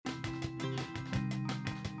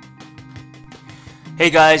Hey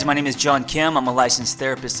guys, my name is John Kim. I'm a licensed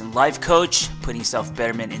therapist and life coach, putting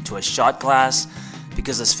self-betterment into a shot glass.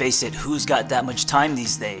 Because let's face it, who's got that much time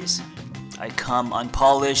these days? I come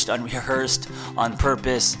unpolished, unrehearsed, on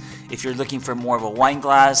purpose. If you're looking for more of a wine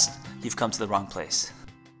glass, you've come to the wrong place.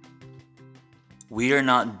 We are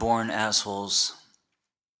not born assholes.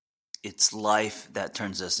 It's life that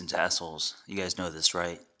turns us into assholes. You guys know this,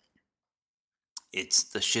 right? It's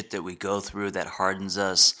the shit that we go through that hardens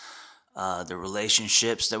us. The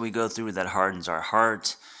relationships that we go through that hardens our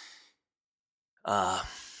heart. The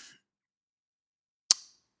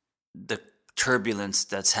turbulence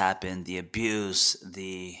that's happened, the abuse,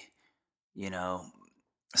 the,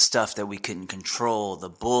 stuff that we couldn't control, the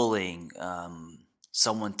bullying,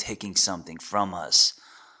 someone taking something from us,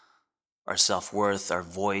 our self-worth, our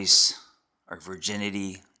voice, our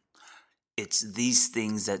virginity. It's these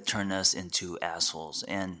things that turn us into assholes.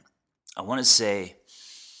 And I want to say,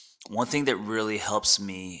 one thing that really helps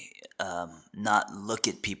me not look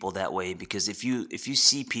at people that way, because if you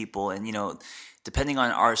see people, and depending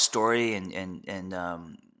on our story and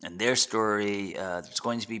their story, there's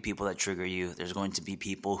going to be people that trigger you. There's going to be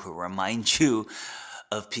people who remind you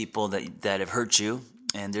of people that have hurt you.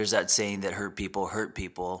 And there's that saying that hurt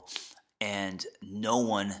people, and no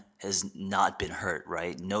one has not been hurt,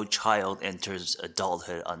 right? No child enters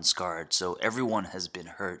adulthood unscarred. So everyone has been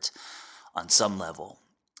hurt on some level.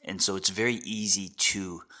 And so it's very easy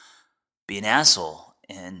to be an asshole.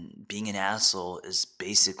 And being an asshole is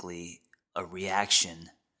basically a reaction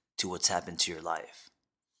to what's happened to your life.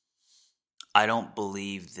 I don't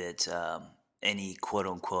believe that any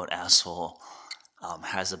quote-unquote asshole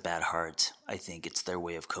has a bad heart. I think it's their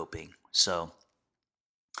way of coping. So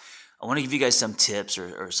I want to give you guys some tips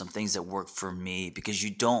or some things that work for me, because you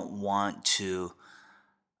don't want to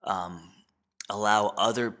allow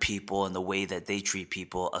other people and the way that they treat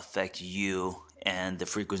people affect you and the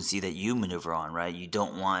frequency that you maneuver on, right? You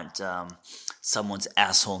don't want someone's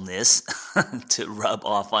assholeness to rub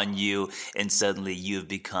off on you and suddenly you've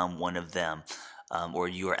become one of them, or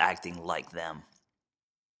you are acting like them.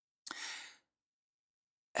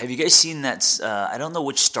 Have you guys seen that? I don't know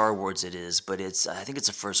which Star Wars it is, but I think it's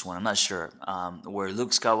the first one. I'm not sure. Where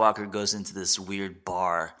Luke Skywalker goes into this weird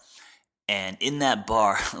bar. And in that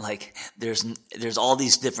bar, like there's all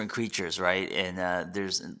these different creatures, right? And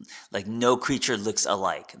there's like no creature looks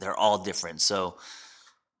alike. They're all different. So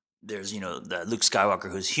there's the Luke Skywalker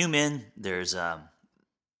who's human. There's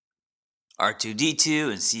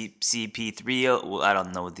R2D2 and CP3O. Well, I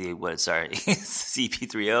don't know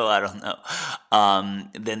CP3O. I don't know.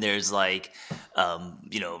 Then there's like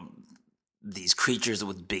these creatures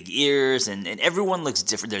with big ears, and everyone looks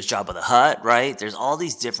different. There's Jabba the Hutt, right? There's all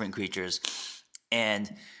these different creatures.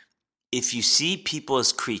 And if you see people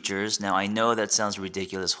as creatures, now I know that sounds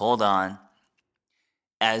ridiculous. Hold on.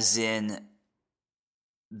 As in,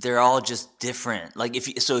 they're all just different. Like if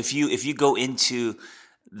you go into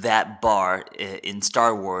that bar in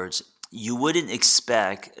Star Wars, you wouldn't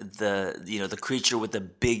expect the creature with the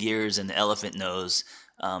big ears and the elephant nose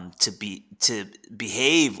to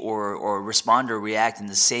behave or respond or react in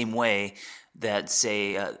the same way that,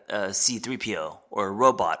 say, C-3PO or a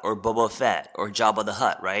robot or Boba Fett or Jabba the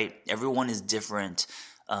Hutt, right? Everyone is different,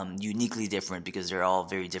 uniquely different, because they're all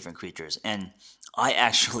very different creatures. And I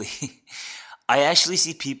actually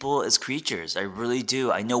see people as creatures. I really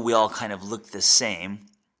do. I know we all kind of look the same,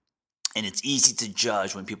 and it's easy to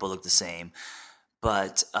judge when people look the same.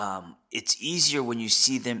 But it's easier when you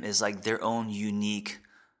see them as like their own unique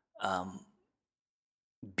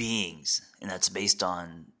beings, and that's based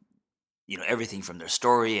on everything from their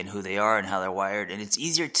story and who they are and how they're wired. And it's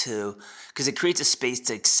easier because it creates a space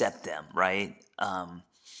to accept them, right?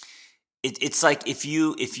 It's like if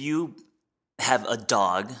you have a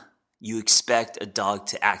dog, you expect a dog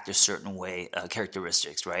to act a certain way,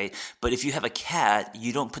 characteristics, right? But if you have a cat,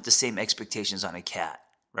 you don't put the same expectations on a cat,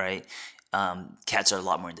 right? Cats are a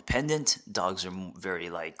lot more independent. Dogs are very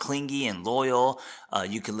clingy and loyal.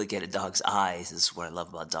 You can look at a dog's eyes. This is what I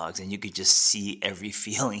love about dogs, and you could just see every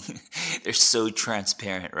feeling. They're so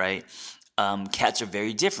transparent, right? Cats are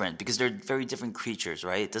very different because they're very different creatures,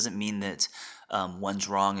 right? It doesn't mean that one's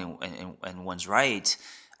wrong and one's right.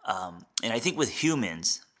 And I think with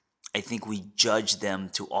humans, I think we judge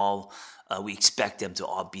them to all. We expect them to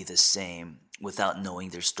all be the same without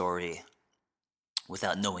knowing their story,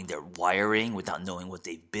 without knowing their wiring, without knowing what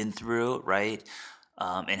they've been through, right?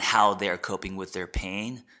 And how they're coping with their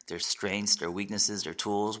pain, their strengths, their weaknesses, their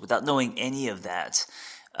tools. Without knowing any of that,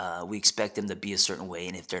 we expect them to be a certain way.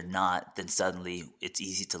 And if they're not, then suddenly it's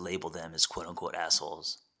easy to label them as quote-unquote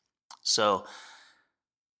assholes. So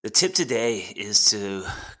the tip today is to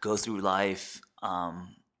go through life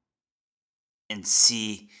um, and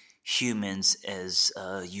see humans as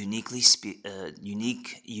uniquely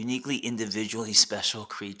individually special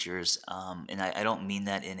creatures. And I don't mean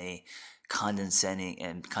that in a condescending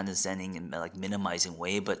and like minimizing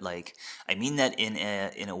way, but like I mean that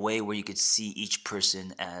in a way where you could see each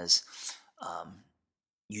person as um,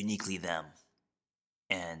 uniquely them,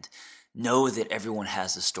 and know that everyone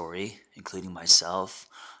has a story, including myself.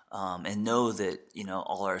 And know that,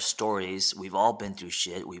 all our stories, we've all been through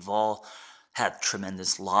shit. We've all had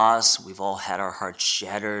tremendous loss. We've all had our hearts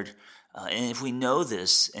shattered. And if we know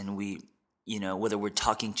this, and whether we're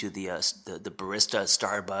talking to the barista at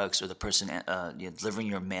Starbucks, or the person delivering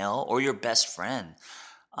your mail, or your best friend,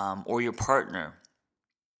 or your partner,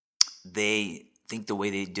 they think the way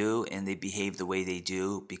they do and they behave the way they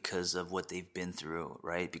do because of what they've been through,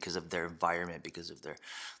 right? Because of their environment, because of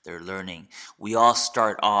their learning. We all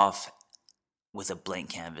start off with a blank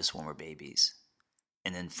canvas when we're babies,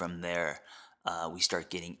 and then from there, we start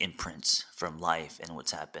getting imprints from life and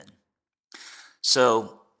what's happened.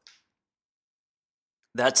 So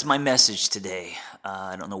that's my message today.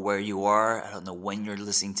 I don't know where you are. I don't know when you're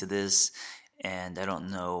listening to this, and I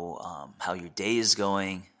don't know how your day is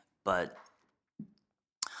going, but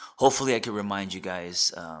hopefully I can remind you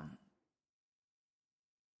guys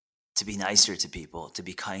to be nicer to people, to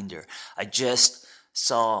be kinder. I just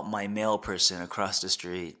saw my mail person across the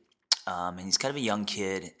street, and he's kind of a young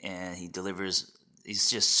kid, and he's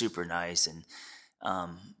just super nice, and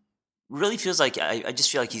um, really feels like I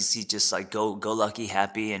just feel like he's just like go lucky,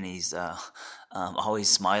 happy, and he's always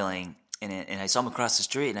smiling. And I saw him across the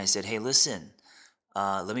street, and I said, "Hey, listen,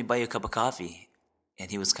 let me buy you a cup of coffee." And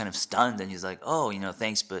he was kind of stunned, and he's like, "Oh,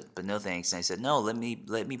 thanks, but no thanks." And I said, "No, let me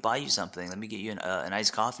buy you something. Let me get you an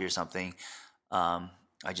iced coffee or something.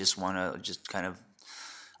 I just want to just kind of.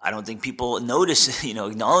 I don't think people notice,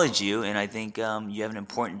 acknowledge you, and I think you have an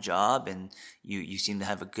important job, and you seem to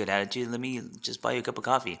have a good attitude. Let me just buy you a cup of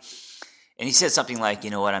coffee." And he said something like, "You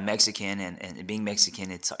know what? I'm Mexican, and being Mexican,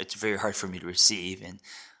 it's very hard for me to receive." And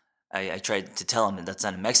I tried to tell him that that's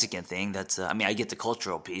not a Mexican thing. I mean, I get the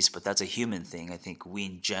cultural piece, but that's a human thing. I think we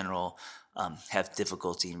in general have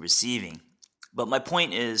difficulty in receiving. But my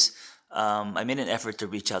point is, I made an effort to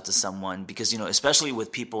reach out to someone because, especially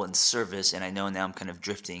with people in service, and I know now I'm kind of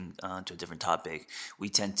drifting to a different topic, we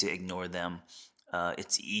tend to ignore them.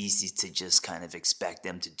 It's easy to just kind of expect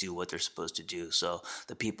them to do what they're supposed to do. So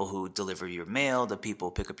the people who deliver your mail, the people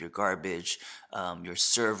who pick up your garbage, your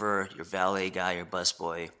server, your valet guy, your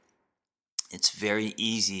busboy, it's very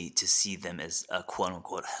easy to see them as a quote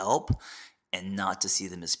unquote help and not to see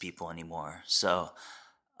them as people anymore. So,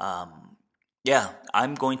 yeah,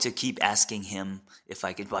 I'm going to keep asking him if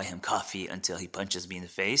I could buy him coffee until he punches me in the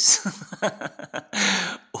face,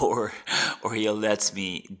 or he lets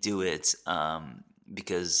me do it,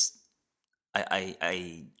 because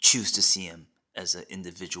I choose to see him as an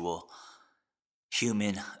individual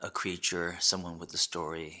human, a creature, someone with a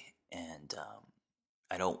story, and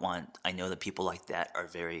I know that people like that are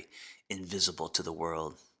very invisible to the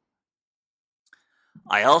world.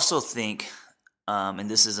 I also think, and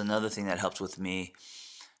this is another thing that helps with me,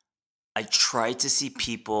 I try to see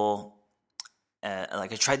people, I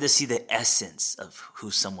try to see the essence of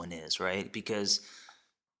who someone is, right? Because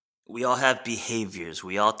we all have behaviors.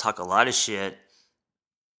 We all talk a lot of shit,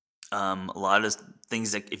 a lot of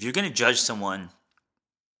things that, if you're going to judge someone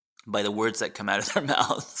by the words that come out of their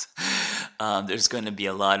mouths, there's going to be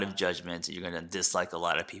a lot of judgment. You're going to dislike a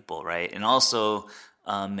lot of people, right? And also,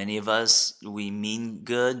 many of us, we mean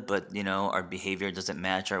good, but our behavior doesn't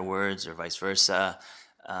match our words, or vice versa,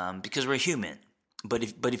 because we're human. But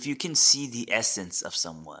if you can see the essence of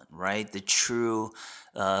someone, right, the true,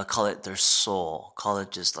 call it their soul, call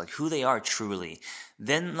it just like who they are truly,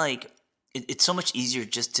 then like it's so much easier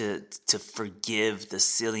just to forgive the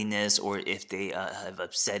silliness, or if they have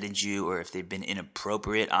upsetted you, or if they've been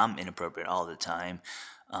inappropriate. I'm inappropriate all the time,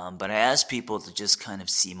 but I ask people to just kind of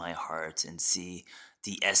see my heart and see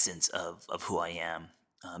the essence of who I am,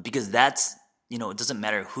 because that's, it doesn't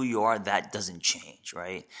matter who you are, that doesn't change,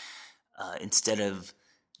 right? Instead of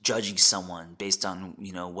judging someone based on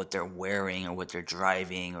what they're wearing, or what they're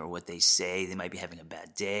driving, or what they say, they might be having a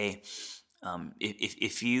bad day.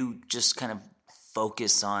 If you just kind of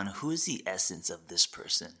focus on who is the essence of this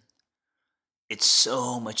person, it's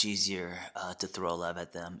so much easier to throw love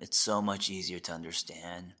at them. It's so much easier to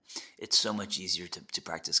understand. It's so much easier to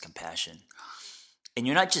practice compassion. And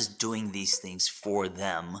you're not just doing these things for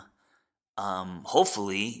them.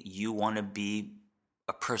 Hopefully, you want to be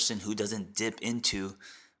a person who doesn't dip into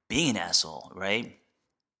being an asshole, right?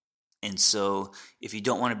 And so, if you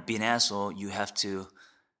don't want to be an asshole, you have to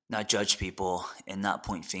not judge people and not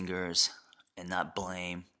point fingers and not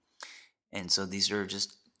blame. And so these are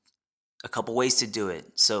just a couple ways to do it.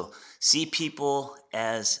 So see people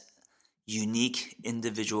as unique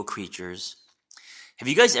individual creatures. Have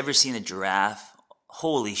you guys ever seen a giraffe?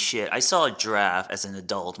 Holy shit. I saw a giraffe as an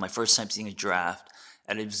adult, my first time seeing a giraffe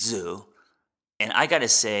at a zoo. And I gotta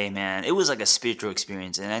say, man, it was like a spiritual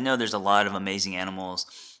experience. And I know there's a lot of amazing animals,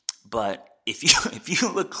 but if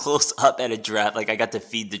you look close up at a giraffe, like I got to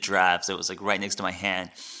feed the giraffe, so it was like right next to my hand.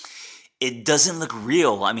 It doesn't look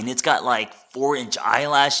real. I mean, it's got like 4-inch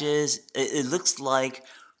eyelashes. It looks like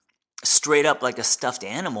straight up like a stuffed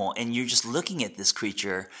animal. And you're just looking at this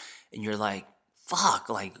creature and you're like, fuck,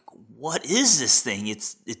 like, what is this thing?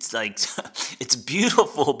 It's like, it's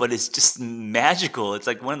beautiful, but it's just magical. It's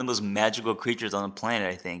like one of the most magical creatures on the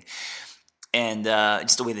planet, I think. And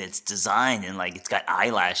just the way that it's designed, and like it's got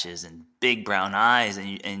eyelashes and big brown eyes,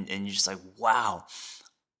 and you're just like, wow.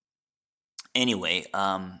 Anyway,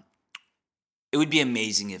 it would be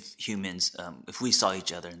amazing if humans, if we saw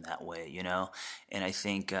each other in that way, you know? And I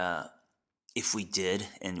think if we did,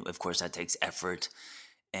 and of course that takes effort,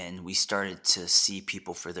 and we started to see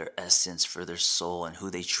people for their essence, for their soul, and who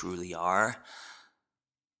they truly are,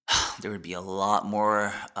 there would be a lot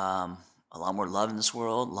more love in this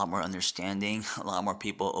world, a lot more understanding, a lot more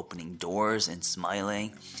people opening doors and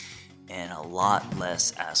smiling, and a lot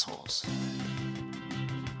less assholes.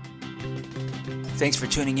 Thanks for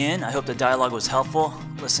tuning in. I hope the dialogue was helpful.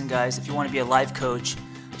 Listen, guys, if you want to be a life coach,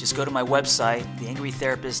 just go to my website,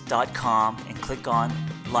 theangrytherapist.com, and click on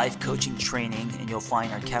Life Coaching Training, and you'll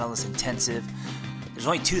find our Catalyst Intensive. There's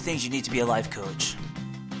only 2 things you need to be a life coach: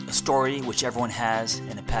 a story, which everyone has,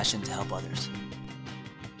 and a passion to help others.